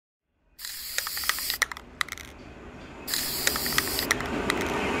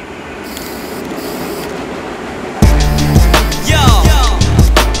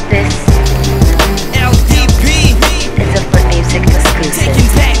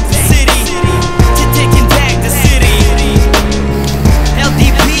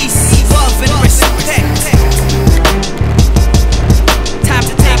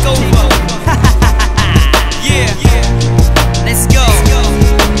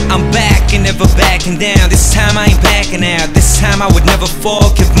breaking down. This time I ain't backing out. This time I would never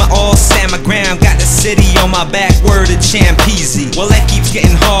fall, give my all, stand my ground. Got the city on my back, word of Champezi. Well, that keeps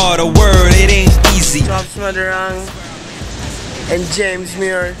getting harder, word, it ain't easy. Drops Madarang and James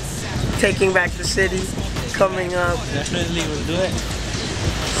Muir taking back the city coming up. Definitely we'll do it.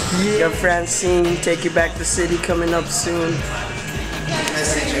 Yeah, Francine, take you back the city coming up soon.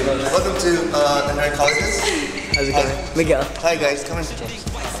 Nice to meet you. Welcome to the American Colleges. How's it going? Miguel. Hi guys, come in.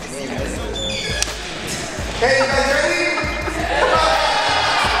 Hey, you guys ready?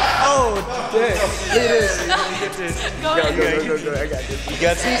 Oh, yeah. Look at this. Go. Go. I got this. You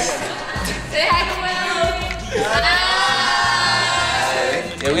got this? Say hi to Will.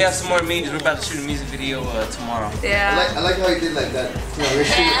 Yeah, we have some more memes. We're about to shoot a music video tomorrow. Yeah. I like how you did like that. You know,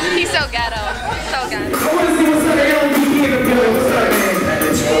 Yeah, he's so ghetto. He's so ghetto. I want to see what's up, LDP in the building. What's up, man?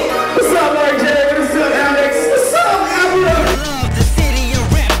 What's up, RJ? What's up, Alex? What's up, Abra? Love the city and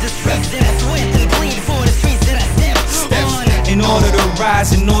rap the streets that I sweat and bleed for the streets that I step on. In order to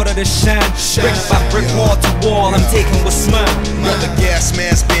rise, in order to shine, brick by brick, wall to wall, I'm taking what's mine. Another gas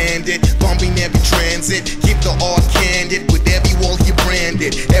mask bandit, bumping every transit. Keep the art candid with every wall he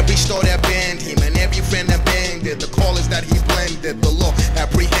branded. Every store that banned him and every friend that banged it. The callers that he blended, the law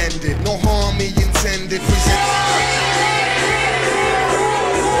apprehended. No harm he intended.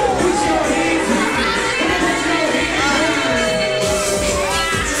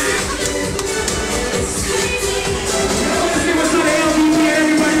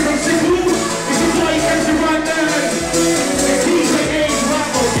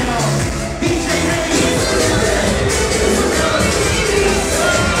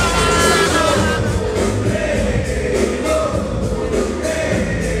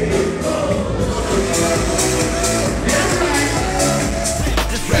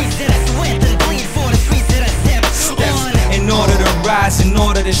 In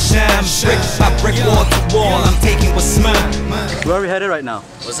order to shine, brick by brick, wall to wall, I'm taking what's mine. Where are we headed right now?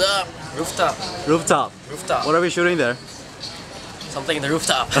 What's up? Rooftop. Rooftop. Rooftop. What are we shooting there? Something in the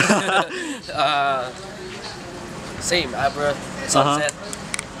rooftop. Same, Abra, sunset.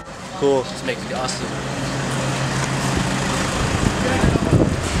 Cool. Just make it awesome.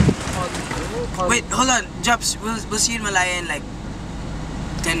 Wait, hold on, Jobs. We'll see you in Malaya in like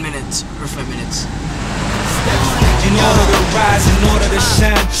 10 minutes or 5 minutes. In order to rise, in order to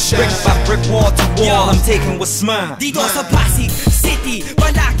shine, brick by brick, wall to wall, I'm taking what's mine. Dito sa Backkk City,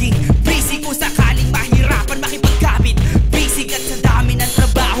 palaging busy kung sakaling mahirapan makipagkapit. Basic at sa dami ng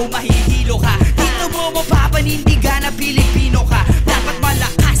trabaho, mahihilo ka. Dito mo mapapanindigan na Pilipino ka. Dapat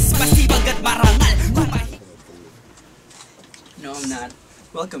malakas, masibag at marangal. No, I'm not.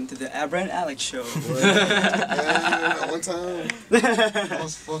 Welcome to the Abra and Alex show. Yeah, one time I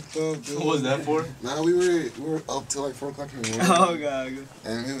was fucked up, dude. What was that for? Nah, we were up till like 4 o'clock in the morning. Oh god.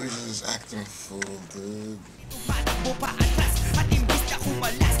 And we were just acting a fool, dude.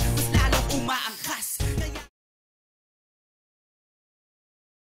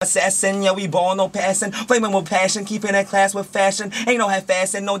 Assassin, yeah, we ball, no passing. Flaming with passion, keeping in class with fashion. Ain't no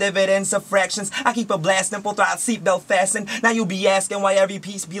half-assing, no dividends or fractions. I keep a blasting, full throttle seatbelt fastened. Now you be asking why every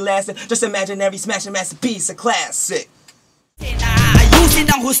piece be lasting. Just imagine every smashing masterpiece, a classic. Ayusin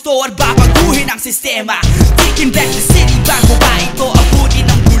ang husto at babaguhin ang sistema. Taking back the city bago ba ito abutin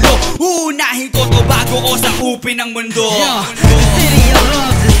ng gulo. Uunahin ko to bago o sakupin ang mundo. The city of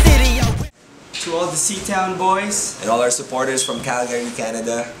love, the city of... To all the C-Town boys, And all our supporters from Calgary,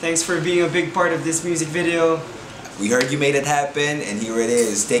 Canada. thanks for being a big part of this music video. We heard you made it happen, and here it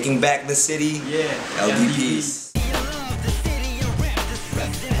is. Taking back the city, Yeah. LDP.